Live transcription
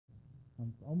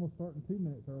I'm almost starting 2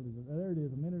 minutes early. There it is,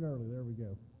 a minute early. There we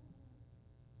go.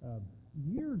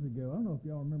 Years ago, I don't know if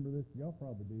y'all remember this. Y'all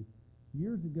probably do.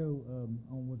 Years ago,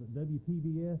 on was it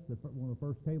WTBS, one of the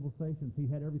first cable stations, he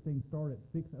had everything start at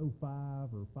 6:05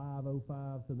 or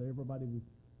 5:05, so that everybody was,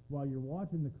 while you're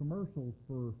watching the commercials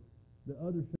for the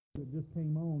other show that just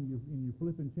came on, and you're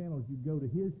flipping channels, you'd go to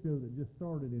his show that just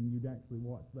started, and you'd actually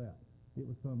watch that. It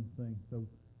was something. So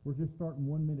we're just starting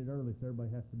 1 minute early, so everybody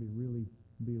has to be really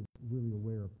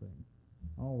aware of things.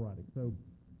 All righty. So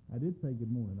I did say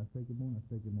good morning. I say good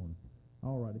morning.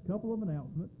 All right. A couple of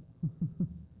announcements.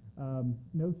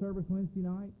 No service Wednesday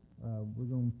night.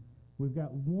 We've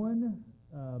got one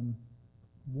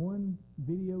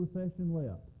video session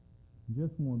left.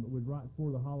 Just one, but right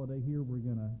before the holiday here, we're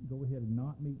going to go ahead and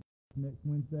not meet next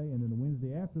Wednesday, and then the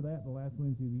Wednesday after that, the last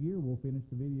Wednesday of the year, we'll finish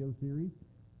the video series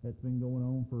that's been going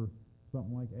on for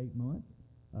something like 8 months,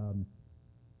 and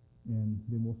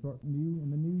then we'll start new in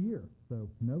the new year. So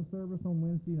no service on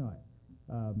Wednesday night.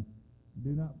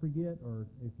 Do not forget, or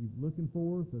if you're looking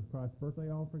for us, the Christ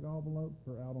birthday offering envelopes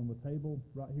are out on the table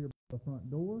right here by the front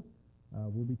door.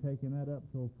 We'll be taking that up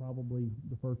till probably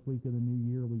the first week of the new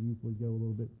year. We usually go a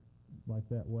little bit like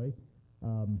that way.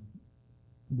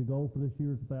 The goal for this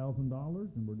year is $1,000,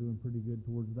 and we're doing pretty good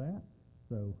towards that.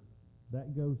 So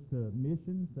that goes to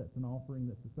missions. That's an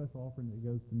offering. That's a special offering that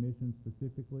goes to missions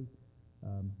specifically.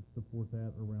 Support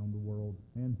that around the world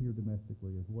and here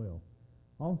domestically as well.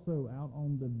 Also, out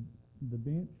on the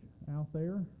bench out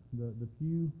there, the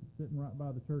pew sitting right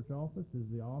by the church office is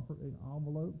the offering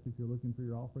envelopes. If you're looking for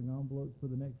your offering envelopes for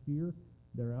the next year,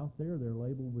 they're out there. They're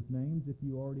labeled with names if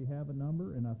you already have a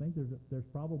number, and I think there's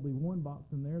probably one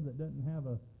box in there that doesn't have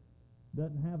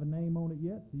a name on it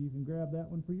yet, so you can grab that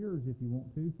one for yours if you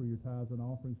want to, for your tithes and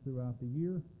offerings throughout the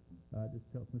year. It just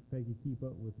helps Miss Peggy keep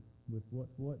up with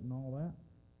what's what and all that.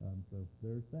 So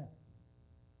there's that.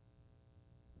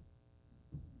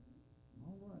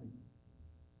 All righty.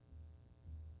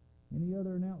 Any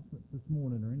other announcements this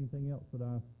morning or anything else that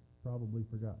I've probably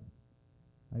forgotten?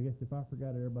 I guess if I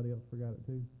forgot it, everybody else forgot it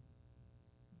too.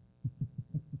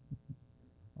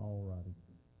 All righty.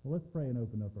 Well, let's pray and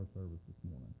open up our service this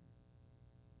morning.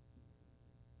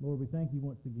 Lord, we thank you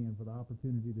once again for the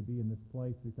opportunity to be in this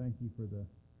place. We thank you for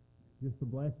just the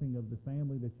blessing of the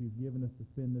family that you've given us to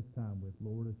spend this time with,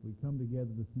 Lord. As we come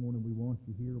together this morning, we want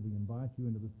you here. We invite you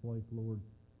into this place, Lord.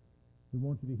 We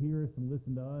want you to hear us and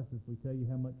listen to us as we tell you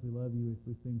how much we love you, as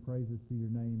we sing praises to your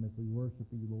name, as we worship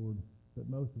you, Lord. But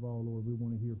most of all, Lord, we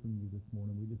want to hear from you this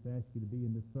morning. We just ask you to be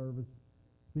in this service,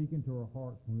 speak into our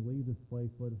hearts. When we leave this place,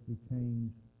 let us be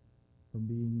changed from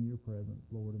being in your presence,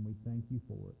 Lord, and we thank you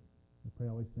for it. I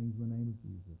pray all these things in the name of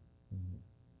Jesus. Amen.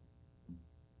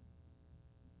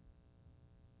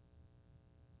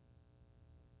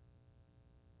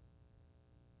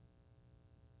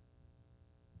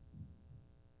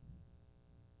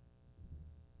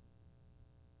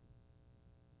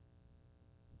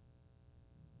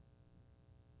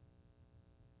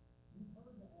 You've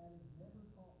heard the adage, never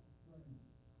caught the stranger.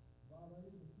 While that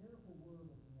is a careful word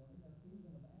this morning, our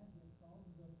season of Advent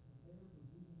causes us to prepare for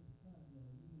Jesus' return in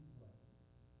a unique way.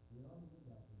 We are on the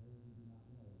lookout for those who do not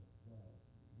know well.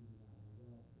 Who do not know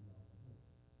well, we also hope.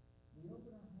 We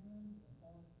open our hands and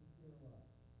hearts to share love.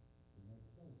 We make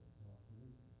space for our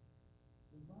solutions.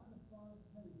 We find a spot at the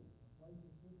table, a place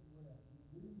to sit and rest. And in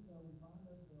doing so, we find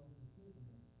ourselves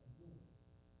recipients of joy.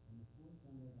 On the fourth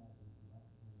Sunday of Advent, we like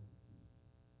to turn over peace.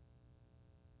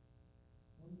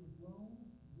 When he was grown,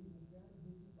 Jesus gathered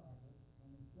his disciples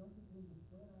and instructed them to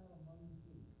spread out among the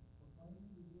cities,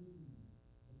 proclaiming the good news.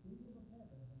 The kingdom of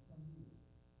heaven has come near.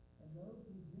 And those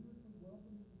who generously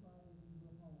welcomed his disciples into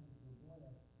their homes were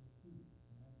blessed with peace.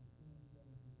 And Matthew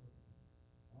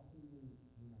 10:7-13. Often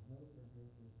when a host or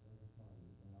hostess throws a party,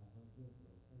 they offer gifts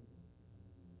or favors to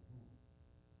someone in their home.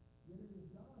 Yet it is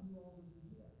God who offers the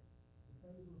gift, the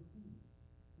favor of peace,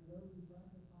 to those who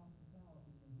practice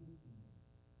hospitality in his kingdom.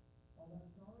 On that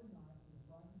starry night, for the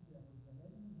frightened shepherds, the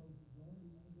heavenly host joined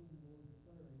the angel of the Lord,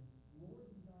 declaring, "Glory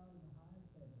to God in the highest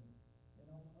heaven, and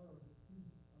on earth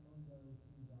peace among those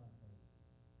whom God favors."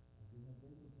 As we have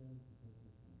been prepared to take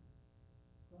this home,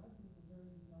 Christ is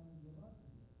preparing to come and give us a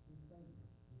gift, his favor,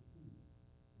 his peace.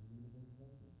 We need a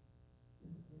visitation.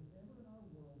 If ever in our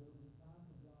world there was a time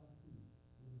for God's peace,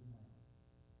 it is now.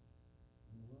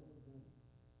 In the world of this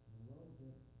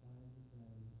trying to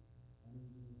claim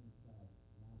uneasiness and strife,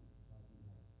 not fighting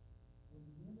hard. When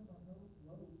the end of our hope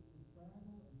rose to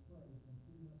travel and pray from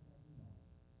too much happy moment.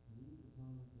 Believe the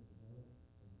promise of the Lord,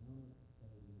 and don't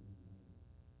say in his name.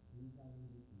 Peace I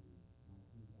leave with you, my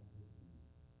peace I give to you.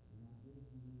 I do not give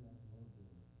to you as the Lord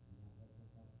gives. Do not let your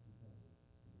hearts be troubled,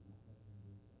 and do not let them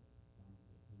be afraid. Psalm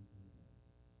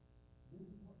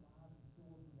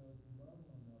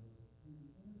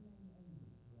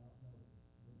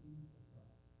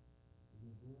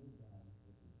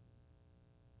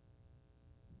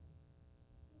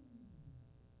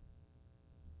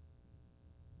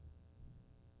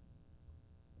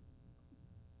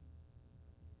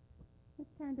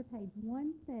turn to page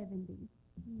 170.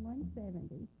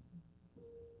 170.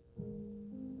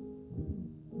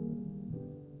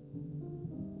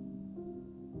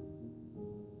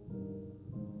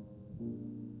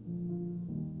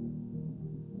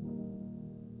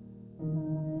 I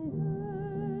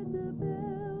heard the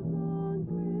bells on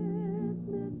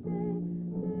Christmas Day.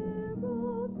 There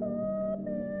rolled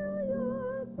familiar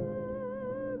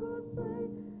carols play,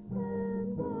 and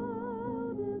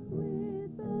loud and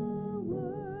sweet the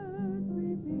words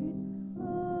repeat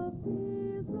of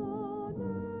peace on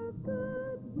earth.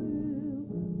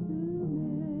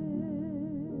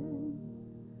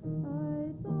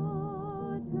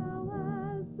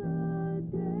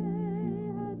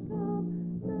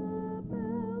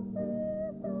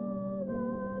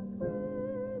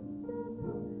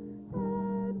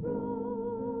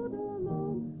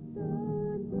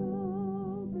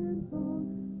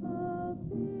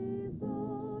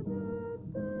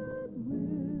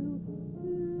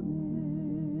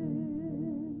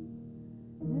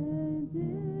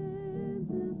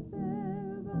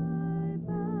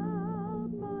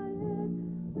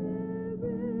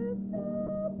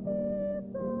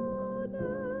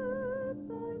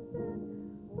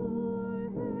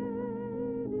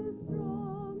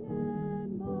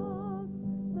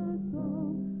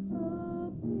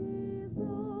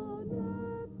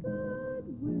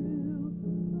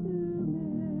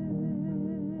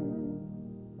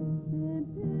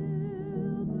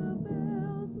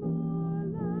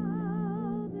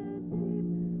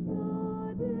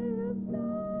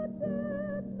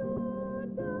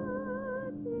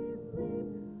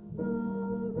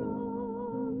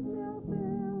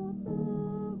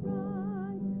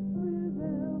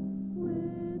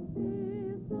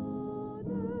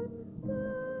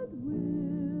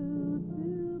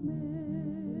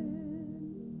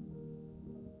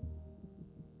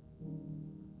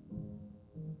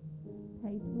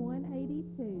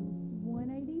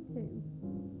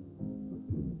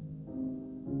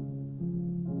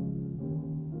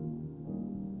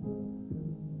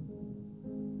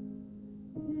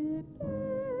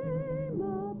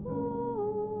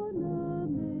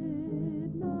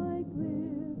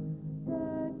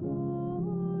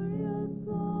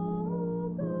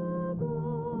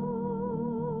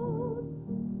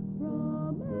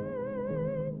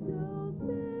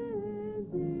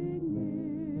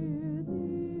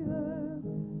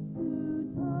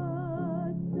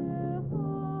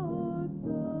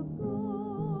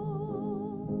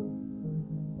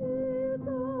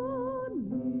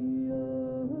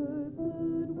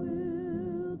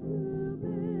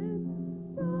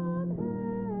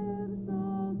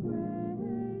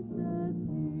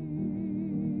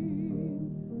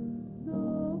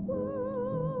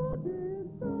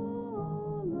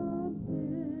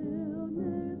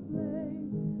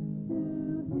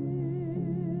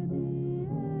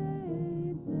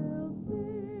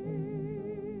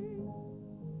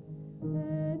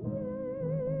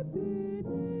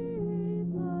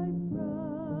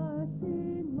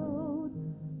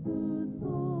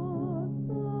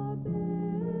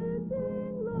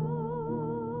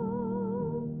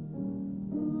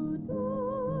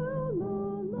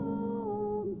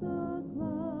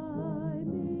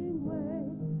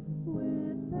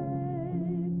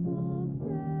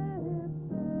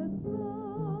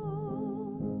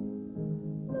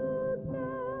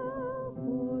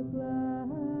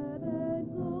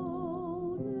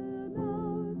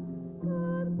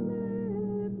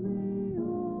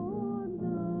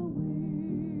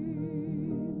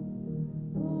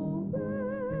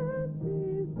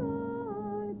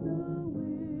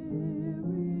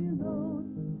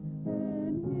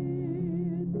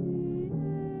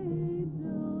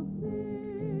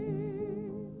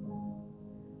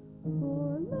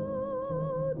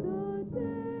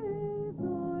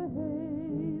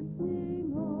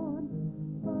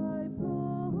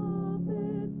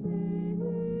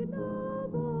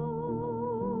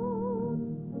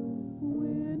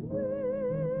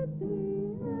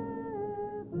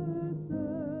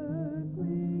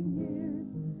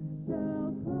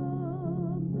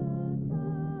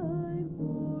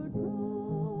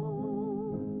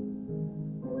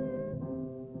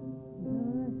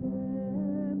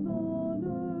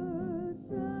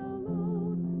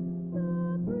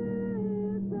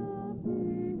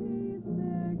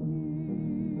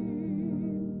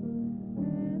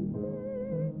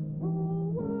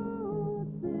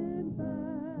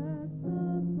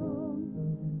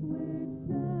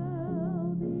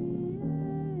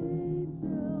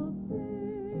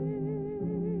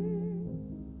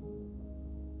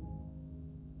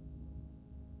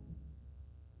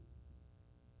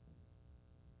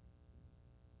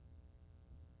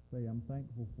 say I'm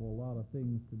thankful for a lot of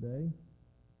things today.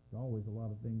 There's always a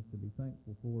lot of things to be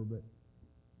thankful for, but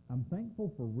I'm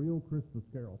thankful for real Christmas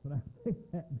carols. And I say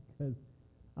that because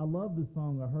I love this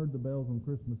song, I Heard the Bells on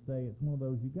Christmas Day. It's one of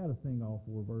those, you got to sing all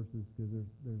four verses because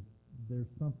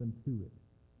there's something to it.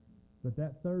 But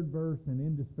that third verse, and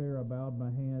in despair I bowed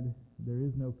my head, there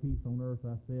is no peace on earth,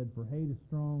 I said, for hate is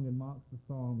strong and mocks the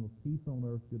song of peace on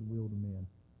earth, goodwill to men.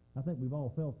 I think we've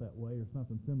all felt that way or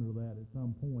something similar to that at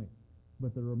some point.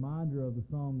 But the reminder of the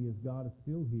song is God is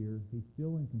still here, He's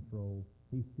still in control,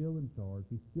 He's still in charge,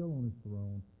 He's still on His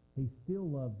throne, He still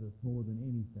loves us more than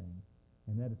anything.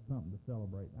 And that is something to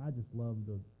celebrate. I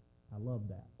love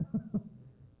that.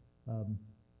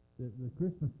 The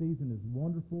Christmas season is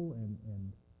wonderful, and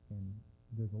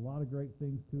there's a lot of great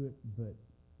things to it, but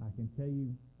I can tell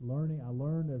you, I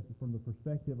learned from the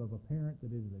perspective of a parent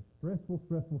that it is a stressful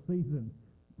season.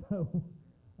 So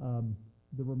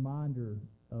the reminder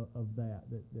of that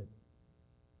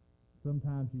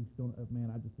sometimes you just don't,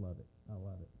 man, I just love it. I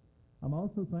love it. I'm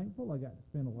also thankful I got to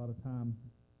spend a lot of time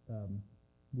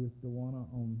with Dewana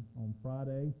on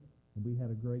Friday, and we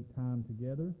had a great time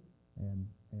together, and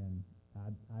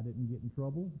I didn't get in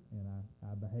trouble, and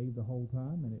I behaved the whole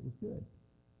time, and it was good.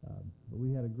 But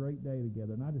we had a great day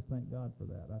together, and I just thank God for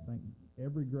that. I think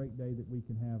every great day that we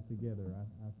can have together,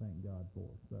 I thank God for.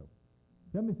 So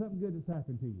tell me something good that's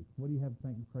happened to you. What do you have to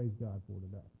thank and praise God for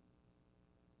today?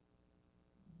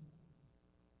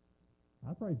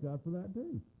 I praise God for that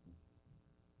too.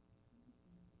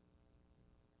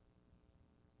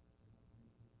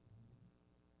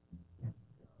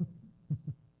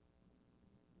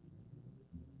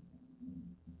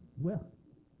 Well,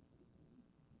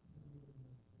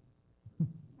 no,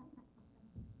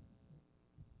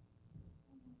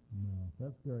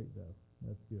 that's great though.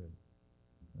 That's good.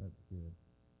 That's good.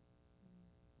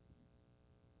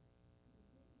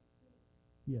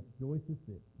 Yes, Joyce is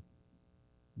sick.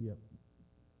 Yep.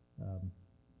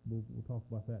 We'll talk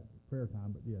about that at prayer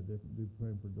time, but yeah, definitely be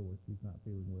praying for Joyce. She's not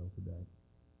feeling well today.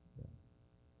 Yeah.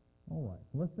 All right,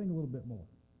 well, let's sing a little bit more.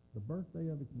 The birthday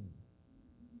of the King.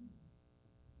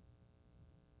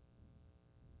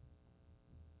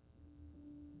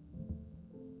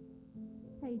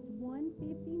 Page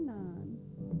 159.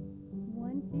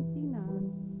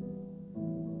 159.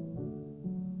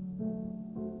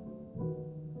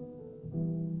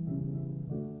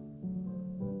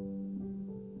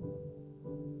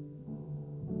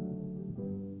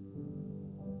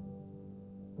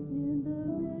 In the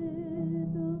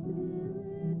little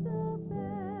village of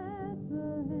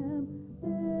Bethlehem,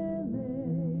 there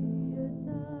lay a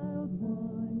child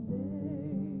one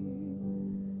day,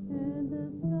 and the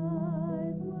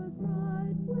skies were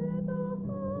bright with a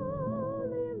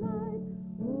holy light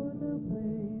for the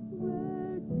place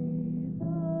where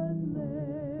Jesus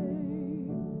lay.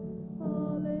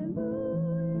 Hallelujah,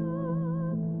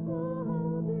 oh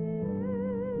how the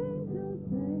angels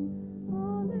sing.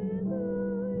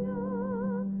 Hallelujah,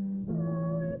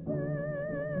 how it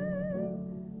rang,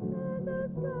 and the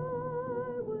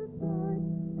sky was bright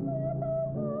with a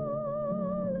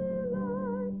holy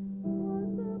light. Was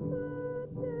the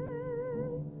birthday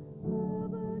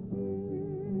of a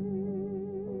king.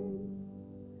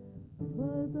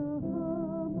 'Twas a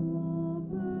humble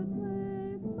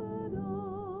birthplace, but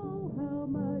oh, how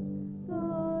much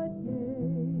God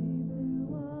gave to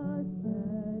us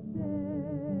that day.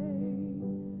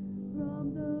 From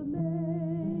the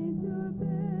manger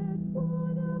bed,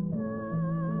 what a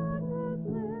path hath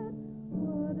led,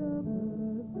 what a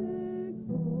perfect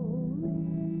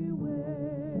holy way.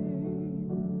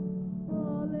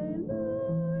 Hallelujah,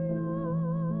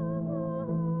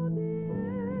 how the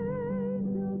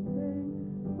angels sing.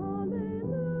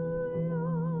 Hallelujah,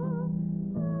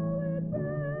 how it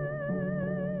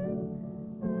rang,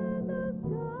 and the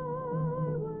sky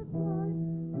was bright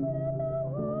with a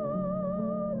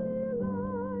holy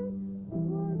light.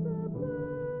 Was the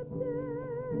birthday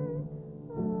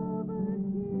of a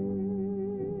king.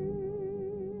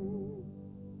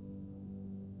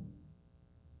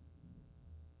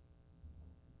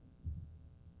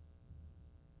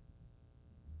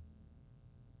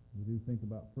 We do think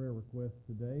about prayer requests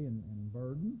today and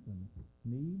burdens and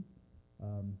needs.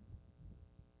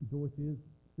 Joyce is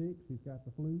sick. She's got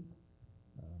the flu.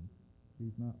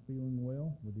 She's not feeling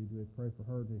well. We do pray for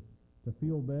her to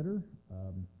feel better.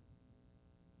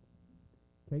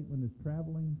 Caitlin is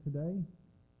traveling today,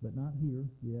 but not here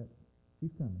yet.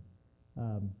 She's coming.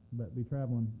 But be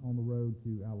traveling on the road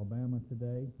to Alabama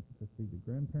today to see the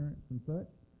grandparents and such.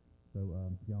 So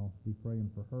y'all be praying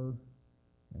for her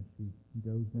as she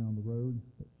goes down the road,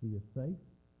 that she is safe.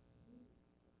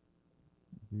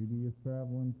 Judy is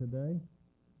traveling today.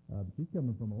 But she's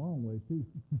coming from a long way, too.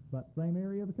 About the same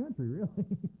area of the country, really.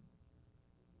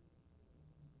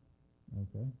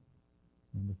 Okay.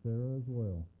 And to Sarah as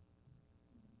well.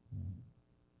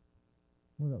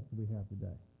 What else do we have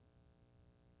today?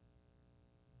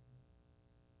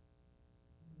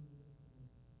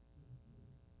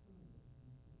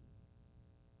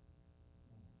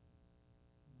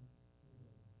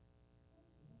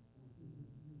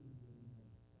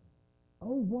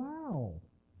 Oh, wow.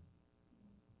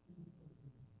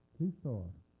 2-star.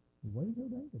 Way to go,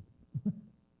 David.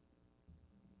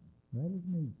 That is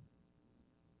neat.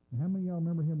 And how many of y'all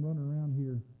remember him running around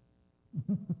here?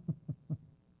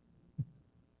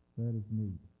 That is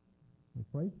neat. Well,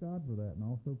 praise God for that, and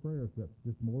also prayers. That's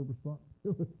just more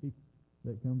responsibility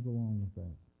that comes along with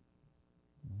that.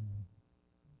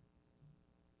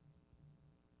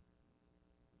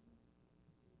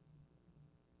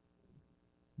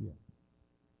 Yes.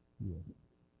 Yes.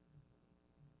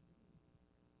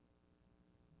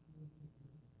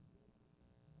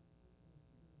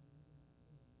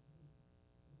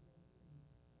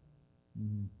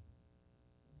 Mm-hmm.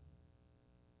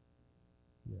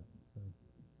 Yeah. So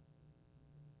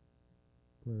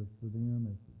prayers for them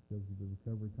as it goes to the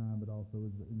recovery time, but also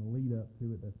in the lead up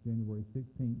to it. That's January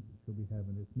 16th. She'll be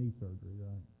having this knee surgery,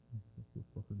 right? That's just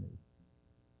for her knee.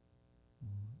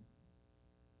 Mm-hmm.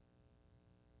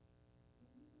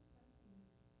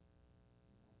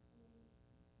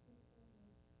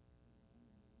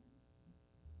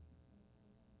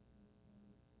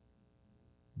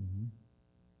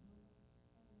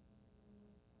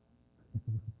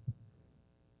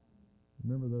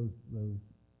 Remember those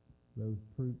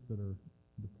troops that are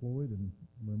deployed, and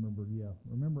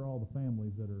remember all the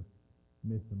families that are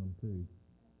missing them too.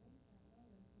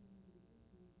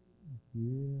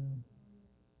 Yeah.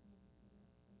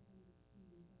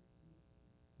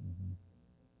 Mm-hmm.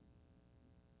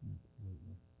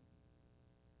 Absolutely.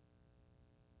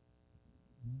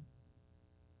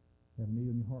 Have a need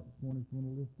in your heart this morning if you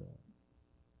want to lift up.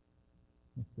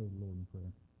 Let's go to the Lord in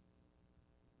prayer.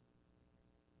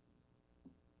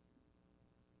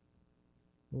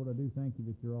 Lord, I do thank you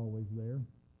that you're always there.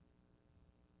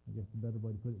 I guess the better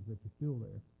way to put it is that you're still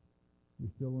there.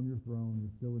 You're still on your throne.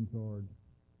 You're still in charge.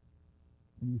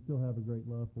 And you still have a great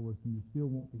love for us, and you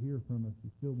still want to hear from us.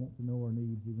 You still want to know our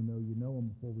needs, even though you know them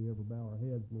before we ever bow our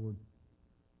heads, Lord.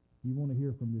 You want to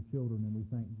hear from your children, and we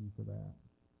thank you for that.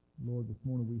 Lord, this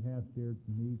morning we have shared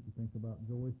some needs. We think about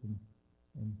Joyce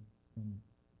and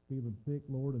feeling sick,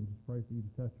 Lord, and just pray for you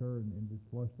to touch her and just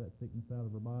flush that sickness out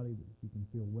of her body, that she can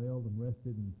feel well and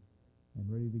rested and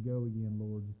ready to go again,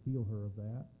 Lord. Just heal her of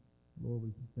that. Lord,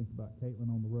 we think about Caitlin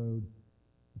on the road.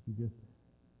 If you just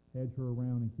hedge her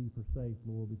around and keep her safe,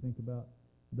 Lord. We think about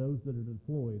those that are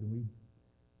deployed, and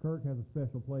Kirk has a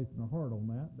special place in our heart on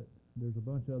that, but there's a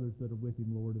bunch of others that are with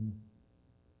him, Lord, and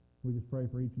we just pray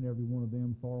for each and every one of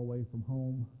them far away from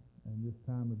home and this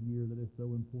time of year that is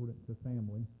so important to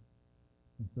family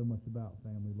and so much about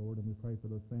family, Lord, and we pray for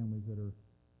those families that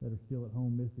are still at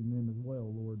home missing them as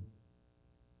well, Lord.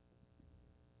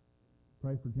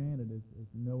 Pray for Janet as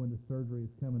knowing the surgery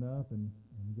is coming up and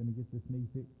going to get this knee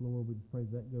fixed, Lord. We just pray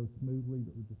that goes smoothly,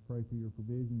 but we just pray for your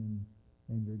provision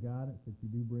and your guidance, that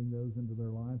you do bring those into their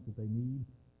lives that they need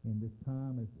in this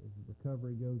time as the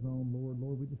recovery goes on, Lord.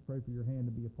 Lord, we just pray for your hand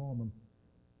to be upon them.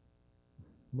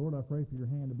 Lord, I pray for your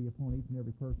hand to be upon each and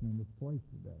every person in this place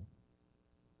today.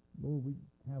 Lord, we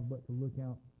have but to look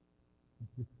out and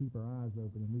just keep our eyes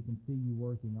open, and we can see you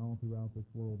working all throughout this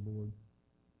world, Lord.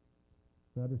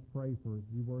 So I just pray for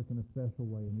you work in a special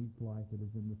way in each life that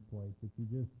is in this place, that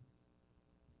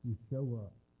you show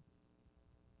up,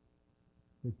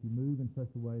 that you move in such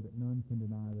a way that none can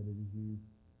deny that it is you.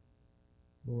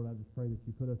 Lord, I just pray that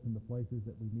you put us in the places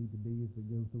that we need to be as we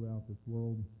go throughout this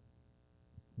world,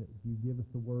 that you give us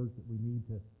the words that we need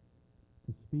to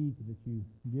speak, that you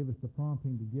give us the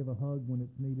prompting to give a hug when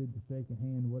it's needed, to shake a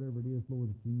hand, whatever it is, Lord,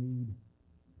 that you need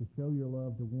to show your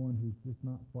love to one who's just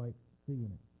not quite seeing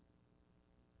it.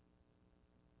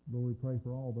 Lord, we pray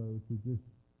for all those who just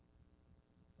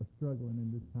are struggling in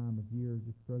this time of year,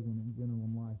 just struggling in general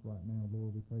in life right now.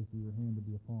 Lord, we pray for your hand to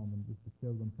be upon them, just to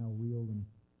show them how real and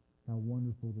how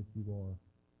wonderful that you are.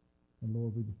 And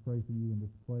Lord, we just pray for you in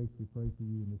this place. We pray for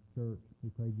you in this church.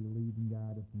 We pray you to lead and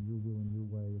guide us in your will and your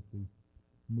way as we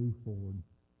move forward.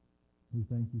 We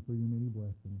thank you for your many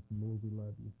blessings. And Lord, we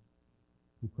love you.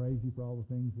 We praise you for all the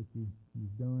things that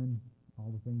you've done, all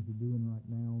the things you're doing right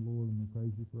now, Lord, and we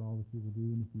praise you for all that you will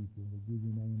do in the future. We give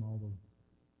your name all the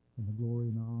glory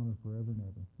and the honor forever and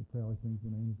ever. We pray all these things in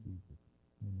the name of Jesus.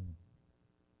 Amen.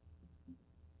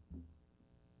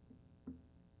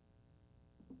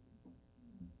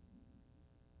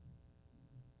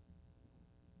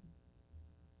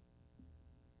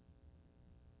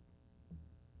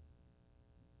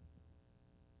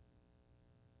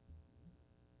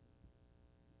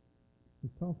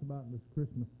 We've talked about this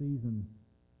Christmas season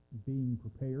being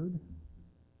prepared.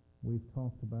 We've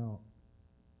talked about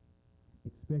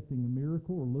expecting a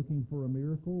miracle or looking for a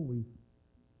miracle. We've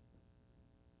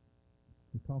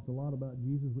talked a lot about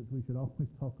Jesus, which we should always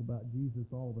talk about Jesus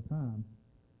all the time.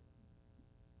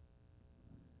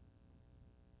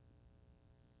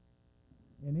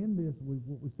 And in this,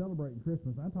 what we celebrate in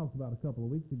Christmas, I talked about a couple of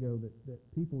weeks ago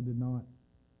that people did not,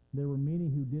 there were many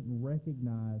who didn't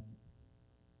recognize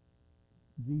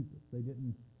Jesus. They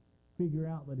didn't figure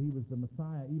out that he was the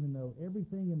Messiah, even though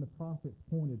everything in the prophets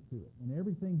pointed to it, and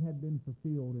everything had been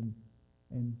fulfilled.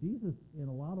 And Jesus, in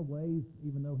a lot of ways,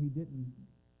 even though he didn't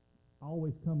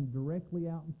always come directly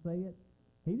out and say it,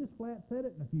 he just flat said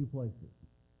it in a few places.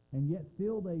 And yet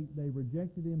still they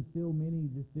rejected him. Still many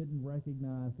just didn't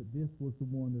recognize that this was the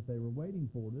one that they were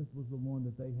waiting for. This was the one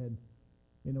that they had,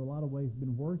 in a lot of ways,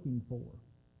 been working for.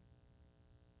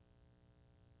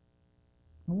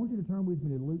 I want you to turn with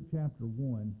me to Luke chapter 1.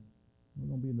 We're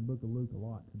going to be in the book of Luke a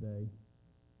lot today.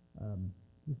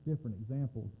 Just different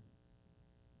examples.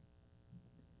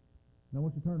 And I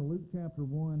want you to turn to Luke chapter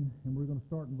 1, and we're going to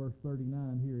start in verse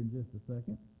 39 here in just a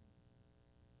second.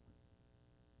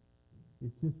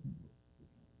 It's just,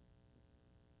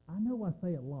 I know I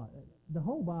say it a lot. The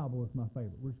whole Bible is my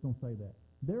favorite. We're just going to say that.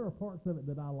 There are parts of it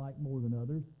that I like more than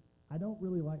others. I don't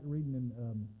really like reading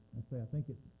in, I think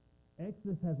it's,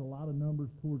 Exodus has a lot of numbers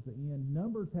towards the end.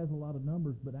 Numbers has a lot of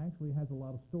numbers, but actually has a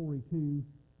lot of story too.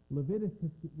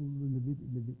 Leviticus,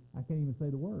 I can't even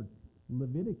say the word.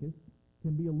 Leviticus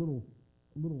can be a little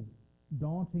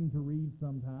daunting to read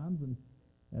sometimes.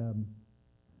 And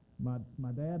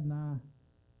my dad and I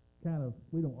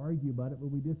we don't argue about it, but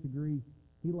we disagree.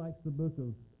 He likes the book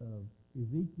of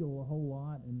Ezekiel a whole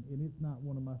lot, and it's not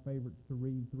one of my favorites to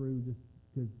read through just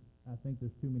because I think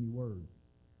there's too many words.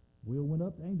 Wheel went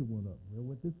up, the angel went up. Wheel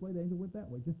went this way, the angel went that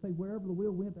way. Just say wherever the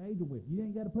wheel went, the angel went. You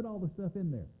ain't got to put all the stuff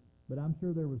in there. But I'm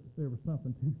sure there was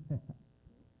something to that.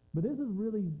 But this is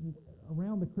really,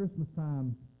 around the Christmas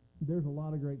time, there's a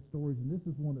lot of great stories, and this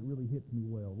is one that really hits me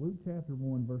well. Luke chapter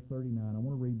 1, verse 39. I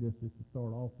want to read this just to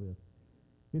start off with.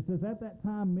 It says, "At that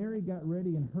time Mary got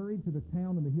ready and hurried to the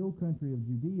town in the hill country of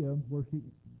Judea, where she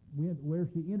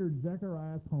entered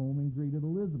Zechariah's home and greeted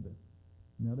Elizabeth."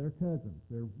 Now they're cousins,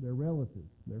 they're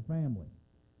relatives, they're family.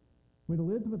 When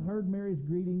Elizabeth heard Mary's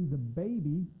greeting, the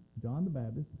baby, John the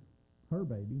Baptist, her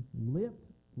baby,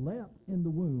 leapt in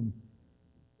the womb.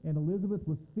 And Elizabeth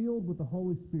was filled with the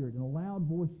Holy Spirit. In a loud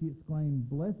voice she exclaimed,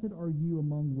 "Blessed are you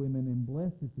among women, and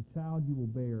blessed is the child you will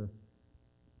bear.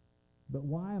 But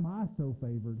why am I so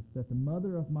favored that the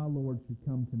mother of my Lord should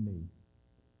come to me?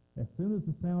 As soon as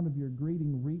the sound of your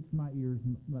greeting reached my ears,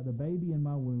 the baby in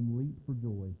my womb leaped for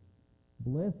joy.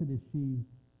 Blessed is she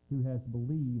who has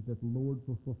believed that the Lord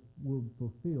will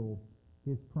fulfill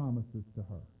his promises to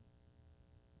her."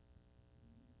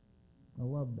 I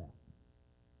love that.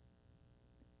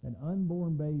 An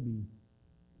unborn baby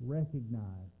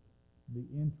recognized the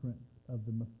entrance of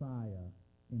the Messiah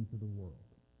into the world.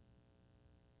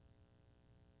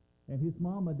 And his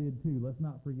mama did too. Let's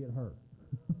not forget her.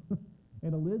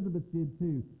 And Elizabeth did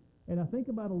too. And I think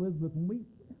about Elizabeth, when we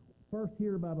first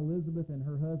hear about Elizabeth and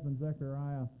her husband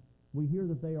Zechariah, we hear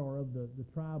that they are of the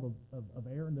tribe of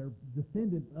Aaron. They're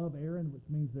descendants of Aaron, which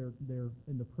means they're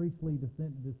in the priestly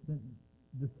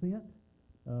descent.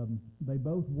 They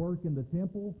both work in the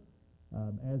temple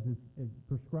as is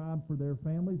prescribed for their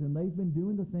families, and they've been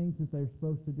doing the things that they're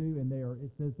supposed to do. And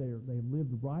it says they've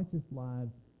lived righteous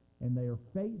lives, and they are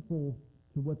faithful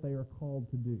to what they are called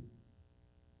to do.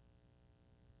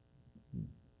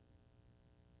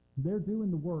 They're doing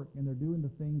the work, and they're doing the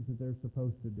things that they're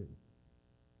supposed to do.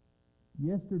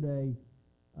 Yesterday,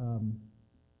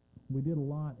 we did a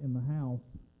lot in the house,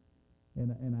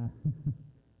 and I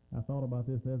I thought about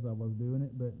this as I was doing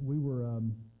it, but we were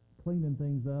cleaning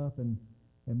things up and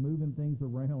moving things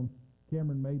around.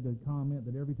 Cameron made the comment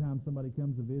that every time somebody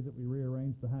comes to visit, we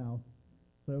rearrange the house.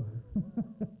 So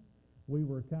we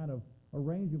were kind of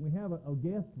arranging. We have a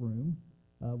guest room,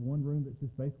 one room that's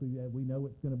just basically we know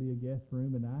it's going to be a guest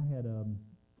room, and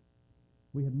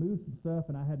we had moved some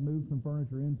stuff, and I had moved some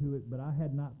furniture into it, but I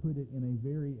had not put it in a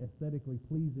very aesthetically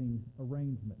pleasing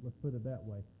arrangement. Let's put it that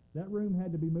way. That room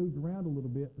had to be moved around a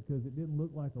little bit because it didn't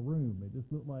look like a room. It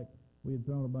just looked like we had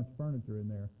thrown a bunch of furniture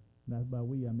in there. And that's by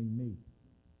we, I mean me.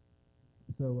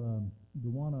 So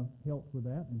Dewana helped with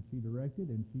that, and she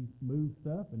directed, and she moved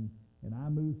stuff, and I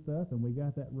moved stuff, and we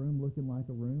got that room looking like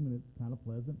a room, and it's kind of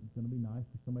pleasant. It's going to be nice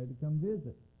for somebody to come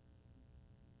visit.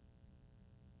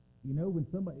 You know, when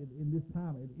somebody, at any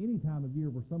time of year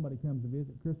where somebody comes to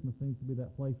visit, Christmas seems to be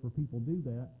that place where people do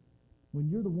that. when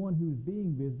you're the one who is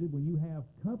being visited, when you have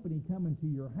company coming to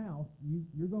your house,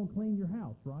 you're going to clean your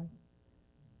house, right?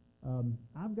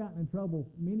 I've gotten in trouble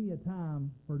many a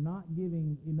time for not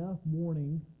giving enough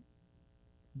warning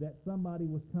that somebody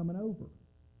was coming over.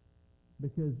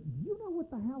 Because you know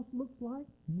what the house looks like?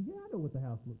 Yeah, I know what the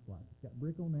house looks like. It's got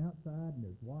brick on the outside, and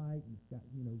there's white, and it's got,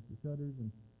 the shutters.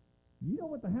 And you know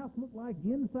what the house looks like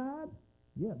inside?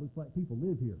 Yeah, it looks like people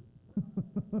live here.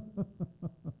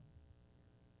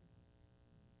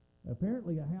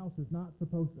 Apparently, a house is not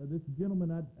supposed to, this gentleman,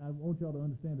 I want y'all to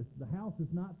understand this, the house is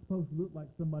not supposed to look like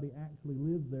somebody actually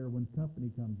lives there when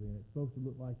company comes in. It's supposed to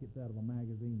look like it's out of a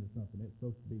magazine or something. It's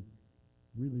supposed to be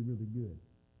really, really good.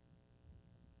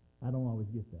 I don't always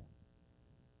get that.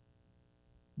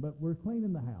 But we're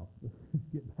cleaning the house. Let's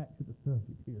get back to the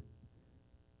subject here.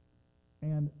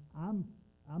 And I'm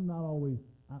not always,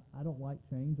 I don't like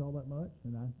change all that much,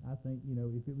 and I think,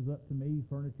 if it was up to me,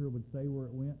 furniture would stay where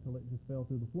it went till it just fell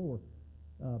through the floor.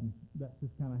 That's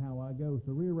just kind of how I go.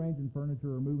 So rearranging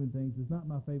furniture or moving things is not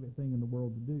my favorite thing in the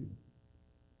world to do.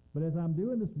 But as I'm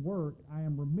doing this work, I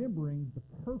am remembering the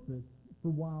purpose for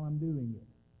why I'm doing it.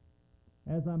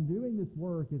 As I'm doing this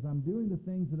work, as I'm doing the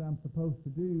things that I'm supposed to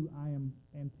do, I am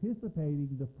anticipating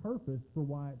the purpose for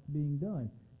why it's being done.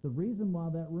 The reason why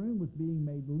that room was being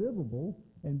made livable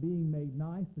and being made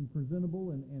nice and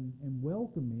presentable and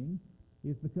welcoming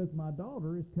is because my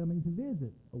daughter is coming to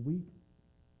visit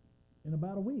in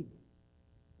about a week.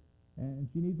 And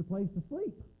she needs a place to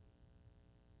sleep.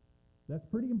 That's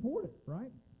pretty important,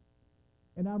 right?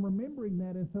 And I'm remembering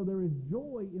that, and so there is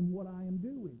joy in what I am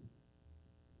doing.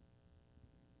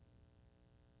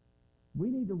 We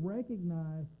need to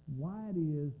recognize why it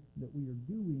is that we are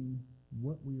doing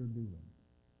what we are doing.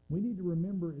 We need to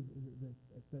remember,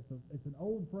 it's an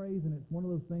old phrase, and it's one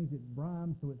of those things that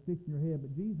rhymes so it sticks in your head,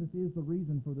 but Jesus is the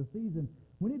reason for the season.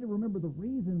 We need to remember the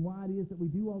reason why it is that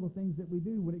we do all the things that we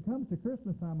do. When it comes to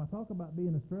Christmas time, I talk about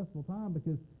being a stressful time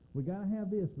because we got to have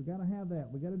this, we got to have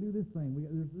that, we got to do this thing.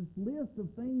 There's this list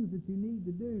of things that you need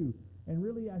to do, and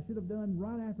really I should have done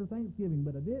right after Thanksgiving,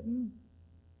 but I didn't.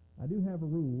 I do have a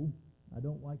rule. I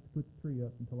don't like to put the tree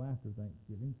up until after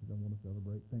Thanksgiving because I want to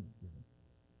celebrate Thanksgiving.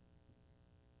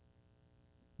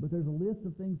 But there's a list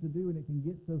of things to do, and it can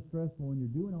get so stressful, and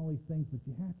you're doing all these things, but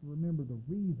you have to remember the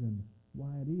reason why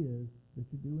it is that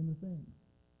you're doing the things.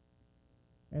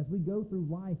 As we go through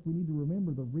life, we need to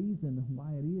remember the reason why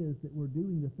it is that we're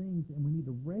doing the things, and we need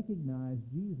to recognize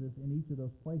Jesus in each of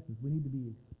those places. We need to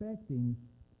be expecting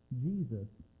Jesus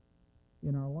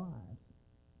in our lives.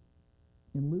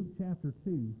 In Luke chapter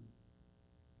 2,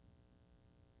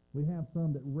 we have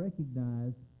some that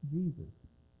recognize Jesus.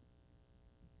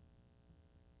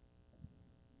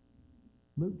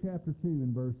 Luke chapter 2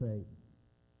 and verse 8.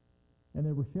 And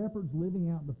there were shepherds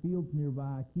living out in the fields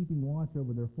nearby, keeping watch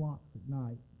over their flocks at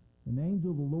night. An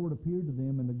angel of the Lord appeared to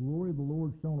them, and the glory of the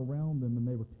Lord shone around them, and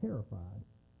they were terrified.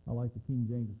 I like the King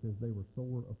James, it says they were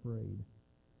sore afraid.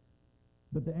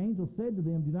 But the angel said to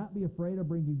them, "Do not be afraid, I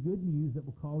bring you good news that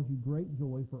will cause you great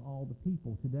joy for all the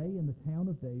people. Today in the town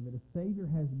of David, a Savior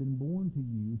has been born to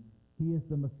you. He is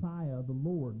the Messiah, the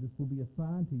Lord. This will be a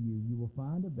sign to you. You will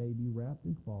find a baby wrapped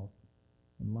in cloths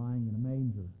and lying in a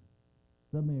manger."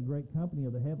 Suddenly a great company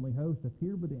of the heavenly host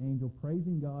appeared with the angel,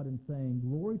 praising God and saying,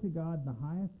 "Glory to God in the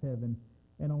highest heaven,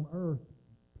 and on earth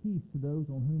peace to those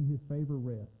on whom his favor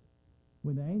rests."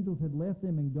 When the angels had left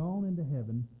them and gone into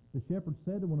heaven, the shepherds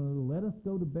said to one another, "Let us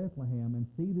go to Bethlehem and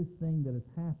see this thing that has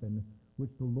happened,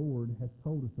 which the Lord has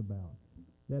told us about."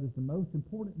 That is the most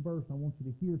important verse I want you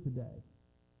to hear today.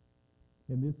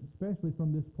 And this, especially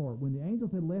from this part. When the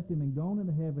angels had left him and gone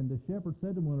into heaven, the shepherds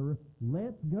said to one another,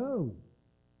 "Let's go."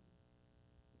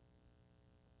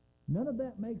 None of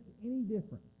that makes any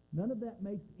difference. None of that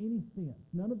makes any sense.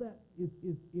 None of that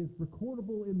is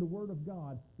recordable in the Word of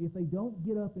God if they don't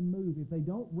get up and move, if they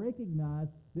don't recognize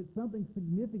that something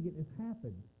significant has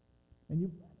happened.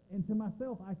 And to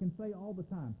myself, I can say all the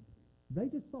time, they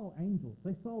just saw angels.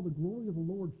 They saw the glory of the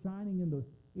Lord shining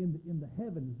in the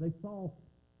heavens. They saw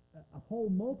a whole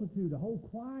multitude, a whole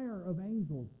choir of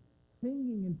angels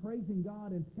singing and praising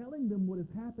God and telling them what has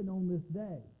happened on this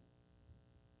day.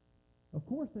 Of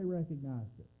course they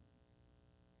recognized it.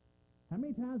 How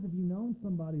many times have you known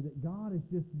somebody that God has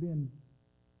just been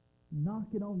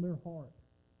knocking on their heart,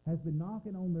 has been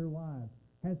knocking on their lives,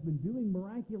 has been doing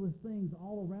miraculous things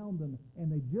all around them,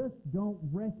 and they just don't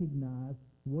recognize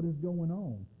what is going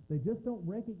on? They just don't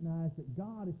recognize that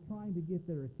God is trying to get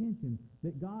their attention,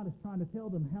 that God is trying to tell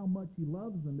them how much he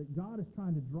loves them, that God is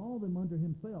trying to draw them unto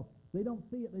himself. They don't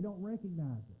see it. They don't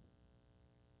recognize it.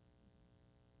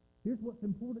 Here's what's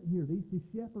important here. These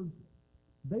shepherds,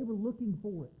 they were looking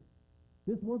for it.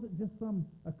 This wasn't just some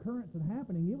occurrence and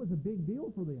happening. It was a big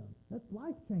deal for them. That's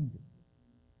life-changing.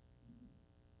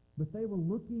 But they were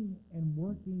looking and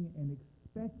working and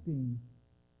expecting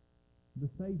the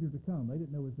Savior to come. They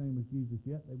didn't know his name was Jesus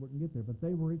yet. They wouldn't get there. But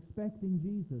they were expecting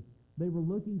Jesus. They were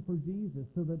looking for Jesus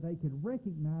so that they could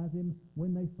recognize him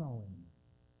when they saw him.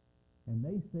 And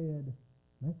they said,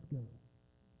 let's go.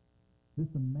 This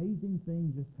amazing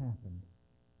thing just happened.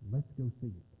 Let's go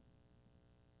see it.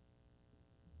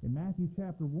 In Matthew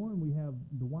chapter 1, we have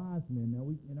the wise men. Now,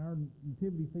 in our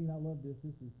nativity scene, I love this.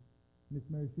 This is Miss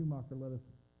Mary Schumacher let us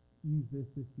use this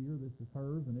year. This is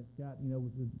hers, and it's got,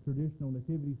 with the traditional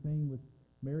nativity scene with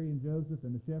Mary and Joseph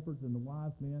and the shepherds and the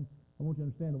wise men. I want you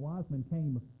to understand the wise men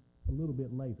came a little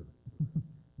bit later.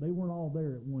 They weren't all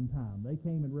there at one time. They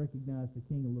came and recognized the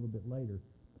king a little bit later.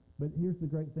 But here's the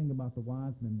great thing about the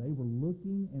wise men. They were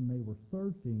looking and they were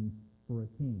searching for a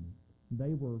king.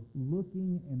 They were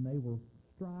looking and they were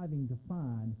striving to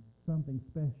find something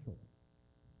special.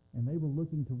 And they were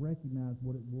looking to recognize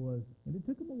what it was. And it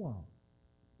took them a while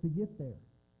to get there.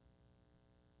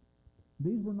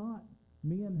 These were not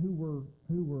men who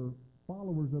were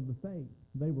followers of the faith.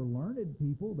 They were learned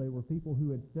people. They were people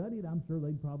who had studied. I'm sure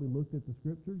they'd probably looked at the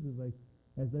scriptures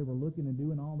as they were looking and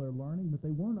doing all their learning, but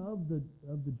they weren't of the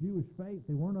Jewish faith.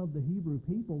 They weren't of the Hebrew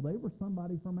people. They were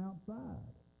somebody from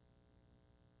outside.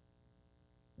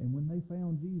 And when they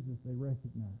found Jesus, they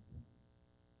recognized him.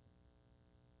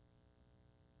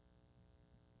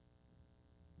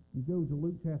 You go to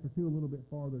Luke chapter 2 a little bit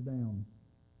farther down,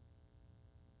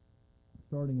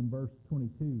 starting in verse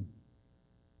 22.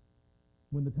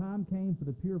 When the time came for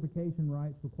the purification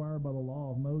rites required by the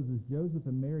law of Moses, Joseph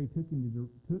and Mary took him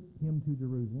to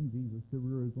Jerusalem, Jesus to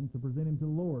Jerusalem, to present him to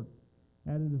the Lord.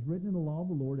 As it is written in the law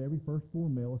of the Lord, every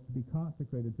firstborn male is to be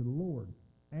consecrated to the Lord,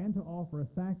 and to offer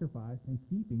a sacrifice in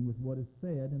keeping with what is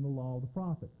said in the law of the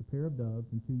prophets, a pair of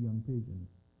doves and 2 young pigeons.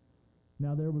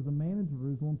 Now there was a man in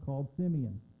Jerusalem called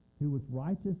Simeon, who was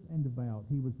righteous and devout.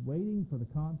 He was waiting for the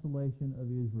consolation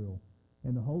of Israel,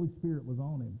 and the Holy Spirit was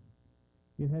on him.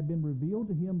 It had been revealed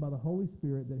to him by the Holy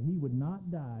Spirit that he would not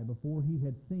die before he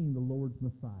had seen the Lord's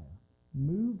Messiah.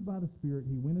 Moved by the Spirit,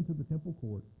 he went into the temple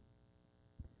court.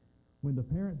 When the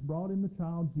parents brought in the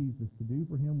child Jesus to do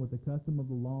for him what the custom of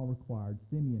the law required,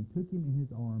 Simeon took him in his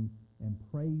arms and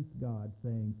praised God,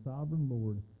 saying, Sovereign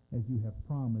Lord, as you have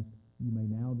promised, you may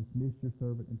now dismiss your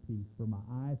servant in peace, for my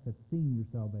eyes have seen your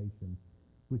salvation,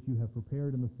 which you have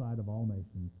prepared in the sight of all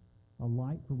nations, a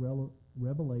light for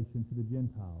revelation to the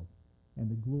Gentiles, and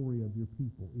the glory of your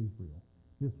people, Israel.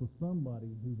 This was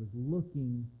somebody who was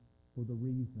looking for the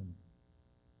reason.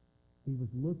 He was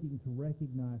looking to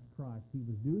recognize Christ. He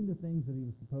was doing the things that he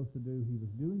was supposed to do. He was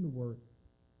doing the work,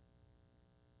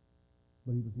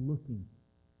 but he was looking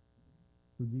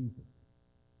for Jesus.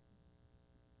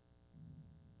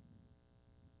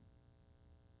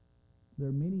 There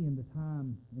are many in the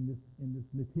time in this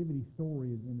nativity story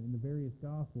in the various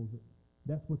gospels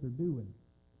that's what they're doing.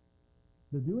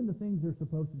 They're doing the things they're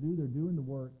supposed to do. They're doing the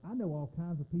work. I know all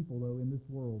kinds of people, though, in this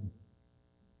world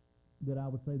that I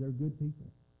would say they're good people.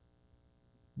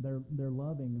 They're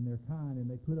loving and they're kind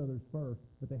and they put others first,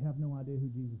 but they have no idea who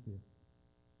Jesus is.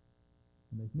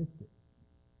 And they've missed it.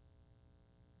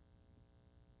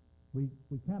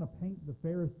 We kind of paint the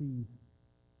Pharisees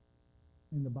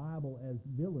in the Bible as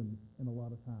villains in a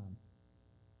lot of times.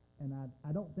 And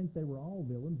I don't think they were all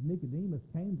villains. Nicodemus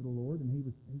came to the Lord, and he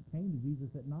came to Jesus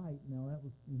at night. Now,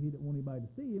 he didn't want anybody to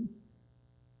see him,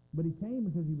 but he came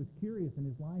because he was curious, and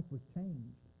his life was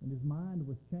changed, and his mind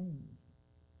was changed.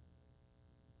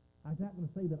 I'm not going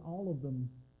to say that all of them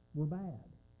were bad.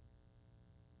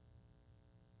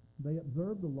 They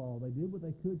observed the law. They did what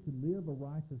they could to live a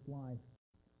righteous life.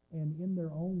 And in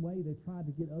their own way, they tried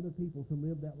to get other people to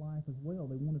live that life as well.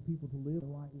 They wanted people to live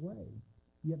the right way.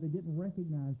 Yet they didn't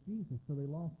recognize Jesus, so they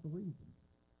lost the reason.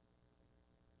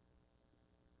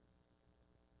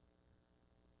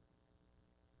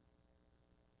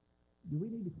 Do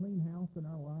we need a clean house in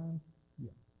our lives?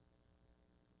 Yes.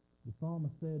 The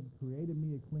psalmist said, Create in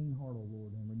me a clean heart, O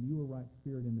Lord, and renew a right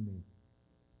spirit into me.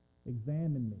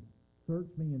 Examine me,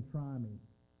 search me, and try me.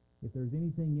 If there's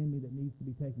anything in me that needs to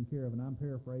be taken care of, and I'm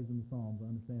paraphrasing the Psalms, I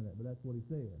understand that, but that's what he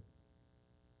said.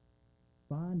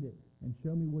 Find it and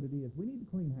show me what it is. We need a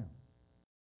clean house,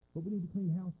 but we need a clean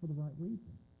house for the right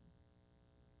reason.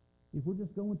 If we're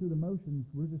just going through the motions,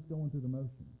 we're just going through the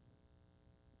motions.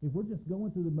 If we're just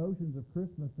going through the motions of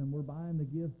Christmas and we're buying the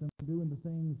gifts and doing the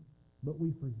things, but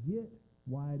we forget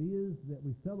why it is that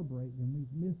we celebrate, then we've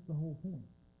missed the whole point.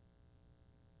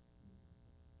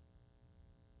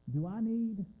 Do I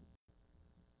need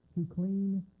to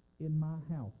clean in my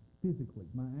house, physically,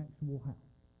 my actual house?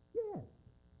 Yes.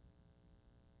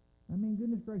 I mean,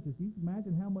 goodness gracious, you can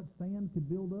imagine how much sand could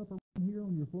build up around here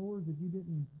on your floors if you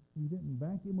didn't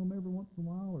vacuum them every once in a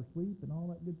while or sweep and all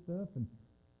that good stuff. And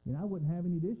I wouldn't have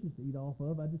any dishes to eat off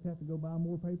of. I just have to go buy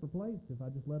more paper plates if I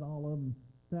just let all of them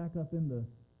stack up in the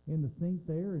sink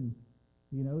there. And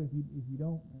if you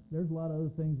don't, there's a lot of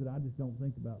other things that I just don't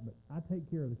think about. But I take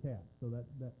care of the cats, so that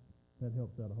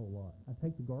helps out a whole lot. I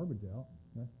take the garbage out.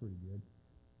 That's pretty good.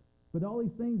 But all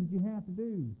these things that you have to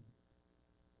do,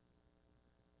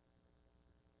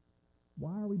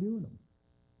 why are we doing them?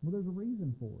 Well, there's a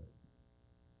reason for it.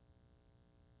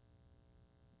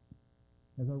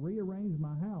 As I rearrange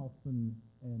my house and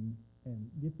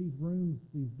get these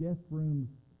guest rooms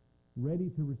ready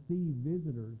to receive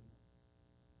visitors,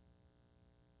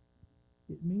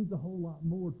 it means a whole lot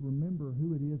more to remember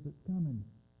who it is that's coming.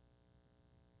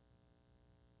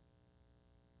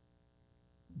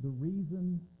 The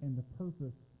reason and the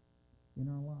purpose in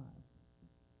our lives.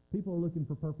 People are looking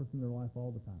for purpose in their life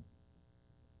all the time.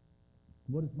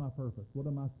 What is my purpose? What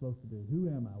am I supposed to do? Who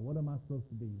am I? What am I supposed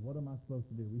to be? What am I supposed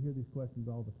to do? We hear these questions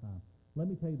all the time. Let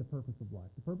me tell you the purpose of life.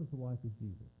 The purpose of life is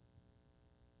Jesus.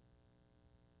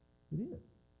 It is.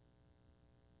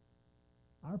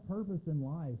 Our purpose in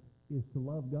life is to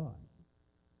love God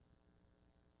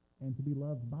and to be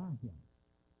loved by Him.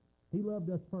 He loved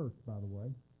us first, by the way.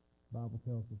 The Bible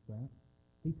tells us that.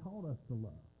 He taught us to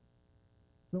love.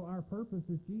 So our purpose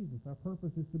is Jesus. Our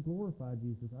purpose is to glorify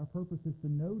Jesus. Our purpose is to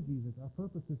know Jesus. Our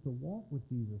purpose is to walk with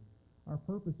Jesus. Our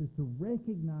purpose is to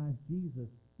recognize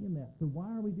Jesus in that. So why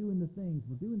are we doing the things?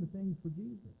 We're doing the things for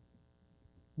Jesus.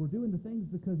 We're doing the things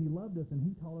because He loved us and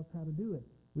He taught us how to do it.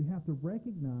 We have to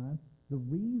recognize the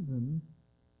reason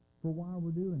for why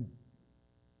we're doing it.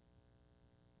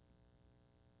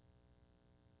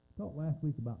 I talked last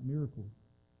week about miracles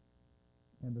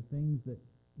and the things that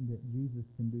Jesus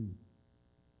can do.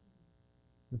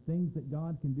 The things that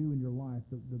God can do in your life,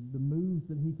 the moves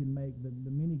that He can make,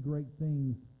 the many great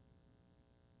things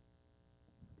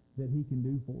that He can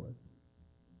do for us.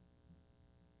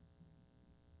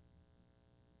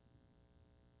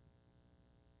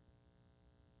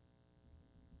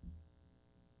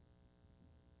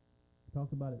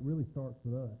 Talk about it really starts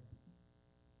with us.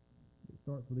 It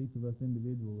starts with each of us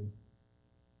individually.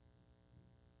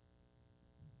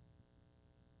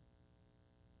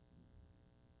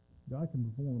 God can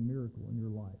perform a miracle in your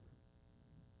life.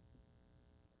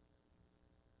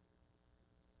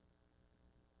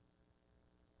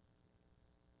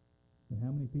 And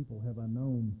how many people have I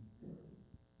known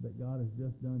that God has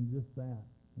just done just that,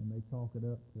 and they chalk it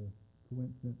up to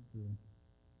coincidence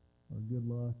or good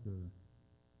luck or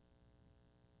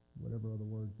whatever other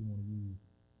words you want to use.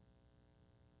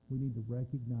 We need to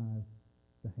recognize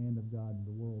the hand of God in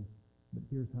the world, but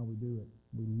here's how we do it.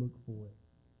 We look for it.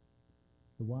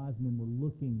 The wise men were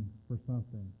looking for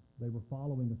something. They were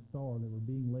following a star. They were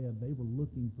being led. They were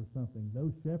looking for something.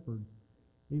 Those shepherds,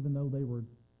 even though they were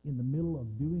in the middle of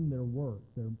doing their work,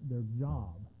 their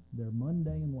job, their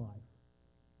mundane life,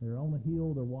 they're on the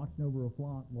hill, they're watching over a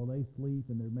flock while they sleep,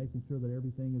 and they're making sure that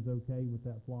everything is okay with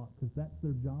that flock, because that's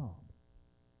their job.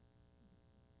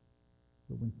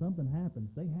 But when something happens,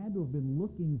 they had to have been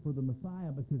looking for the Messiah,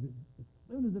 because as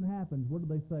soon as it happens, what do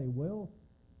they say? Well,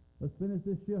 let's finish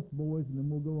this shift, boys, and then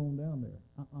we'll go on down there.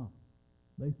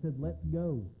 They said, let's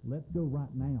go. Let's go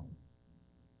right now.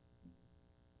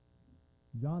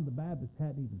 John the Baptist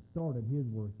hadn't even started his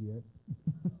work yet.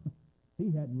 He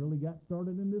hadn't really got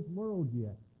started in this world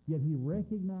yet. Yet he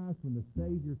recognized when the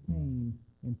Savior came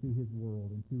into his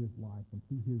world, into his life,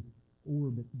 into his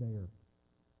orbit there.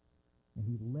 And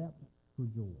he leapt for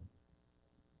joy.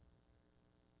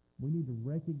 We need to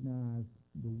recognize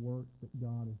the work that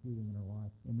God is doing in our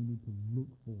life, and we need to look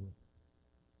for it.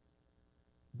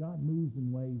 God moves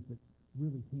in ways that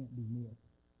really can't be missed.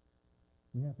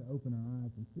 We have to open our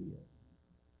eyes and see it.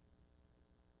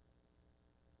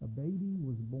 A baby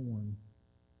was born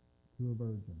to a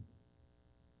virgin.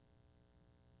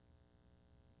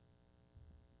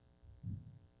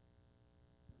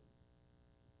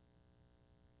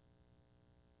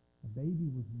 A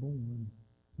baby was born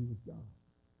who was God.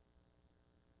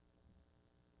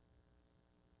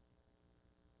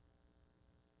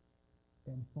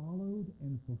 And followed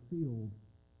and fulfilled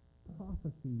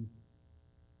prophecies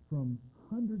from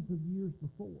hundreds of years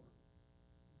before.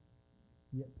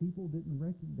 Yet people didn't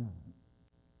recognize.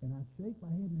 And I shake my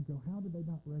head and go, how did they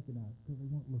not recognize? Because they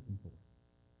weren't looking for it.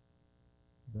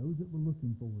 Those that were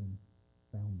looking for him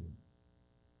found him.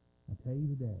 I tell you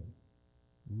today,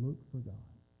 look for God,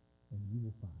 and you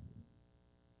will find him.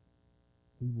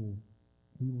 He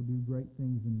will do great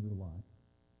things in your life.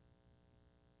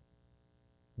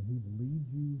 And He will lead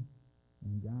you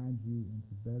and guide you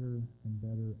into better and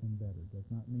better and better. Does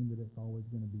not mean that it's always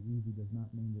going to be easy. Does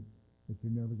not mean that you're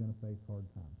never going to face hard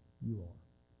times. You are.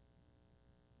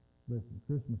 Listen,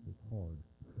 Christmas is hard.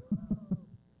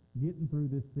 Getting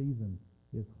through this season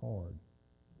is hard.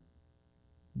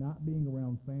 Not being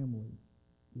around family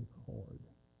is hard.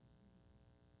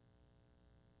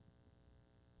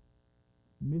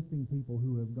 Missing people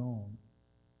who have gone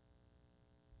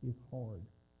is hard.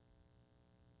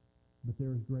 But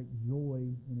there is great joy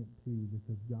in it too,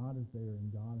 because God is there and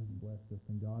God has blessed us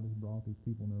and God has brought these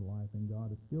people in their life and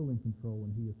God is still in control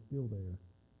and He is still there.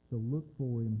 So look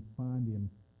for Him, find Him,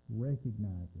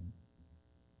 recognize Him.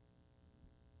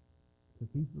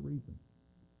 Because He's the reason.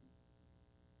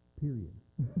 Period.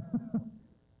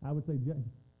 I would say,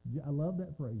 I love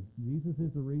that phrase. Jesus is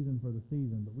the reason for the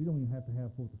season, but we don't even have to have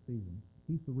for the season.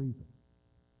 He's the reason.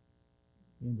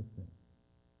 End of sentence.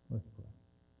 Let's pray.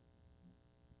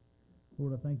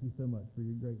 Lord, I thank you so much for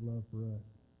your great love for us.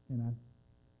 And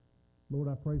Lord,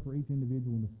 I pray for each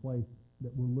individual in this place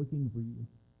that we're looking for you,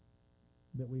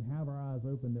 that we have our eyes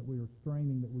open, that we are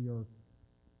straining, that we're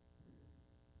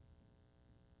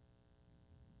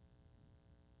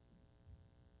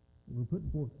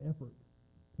putting forth effort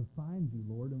to find you,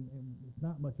 Lord. And it's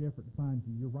not much effort to find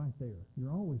you. You're right there.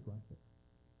 You're always right there.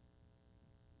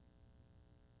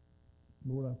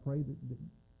 Lord, I pray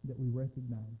that we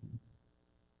recognize you,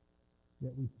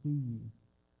 that we see you,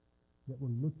 that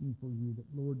we're looking for you, that,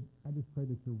 Lord, I just pray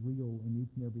that you're real in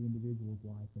each and every individual's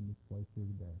life in this place here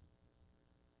today.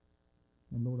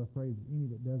 And, Lord, I pray that any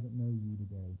that doesn't know you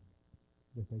today,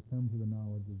 that they come to the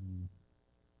knowledge of you,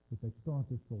 that they start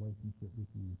this relationship with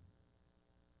you,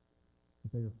 that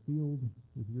they are filled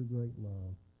with your great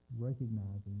love,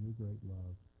 recognizing your great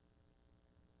love,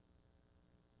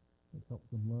 that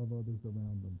helps them love others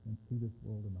around them and see this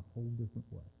world in a whole different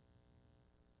way.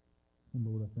 And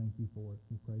Lord, I thank you for it.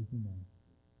 We praise your name.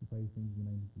 We praise things in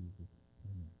the name of Jesus.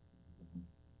 Amen.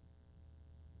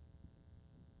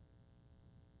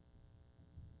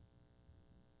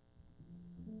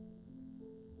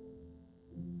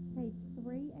 Page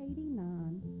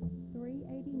 389.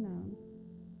 389.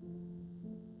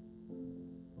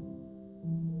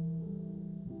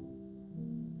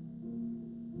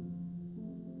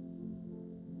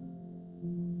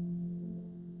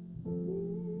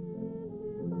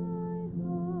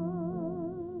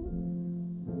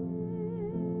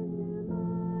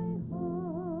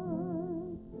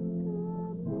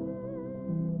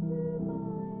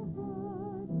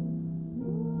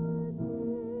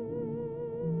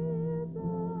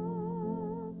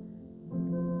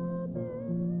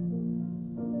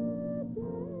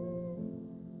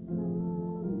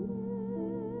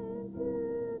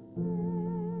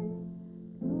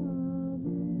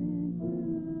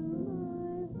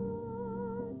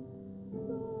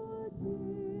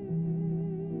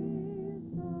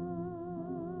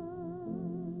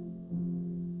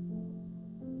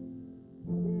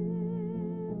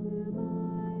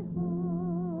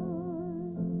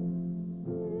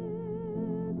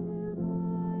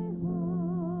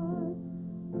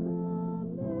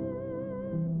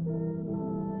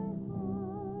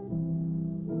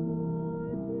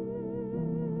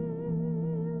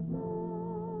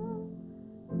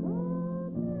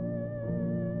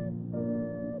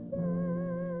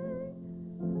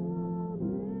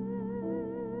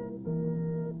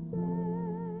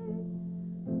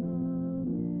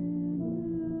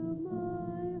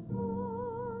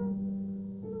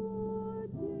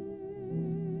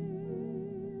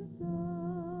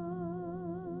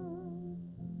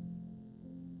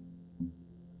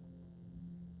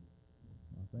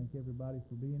 Thank everybody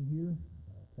for being here.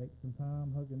 Take some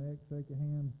time, hug a neck, shake a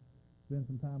hand, spend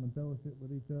some time in fellowship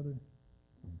with each other,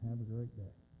 and have a great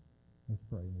day. Let's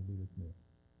pray and we'll be dismissed.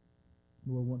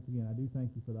 Lord, once again, I do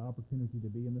thank you for the opportunity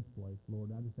to be in this place.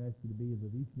 Lord, I just ask you to be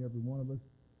with each and every one of us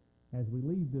as we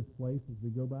leave this place, as we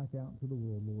go back out into the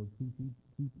world. Lord, keep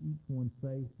each one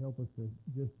safe. Help us to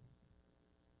just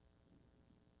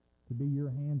to be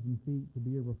your hands and feet, to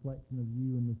be a reflection of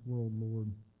you in this world, Lord.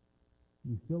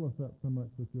 You fill us up so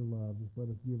much with your love. Just let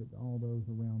us give it to all those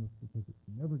around us, because it's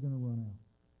never going to run out.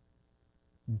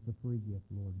 And it's a free gift,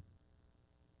 Lord.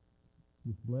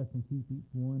 Just bless and keep each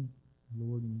one,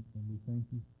 Lord, and we thank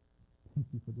you.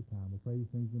 Thank you for the time. We pray these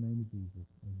things in the name of Jesus.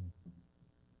 Amen.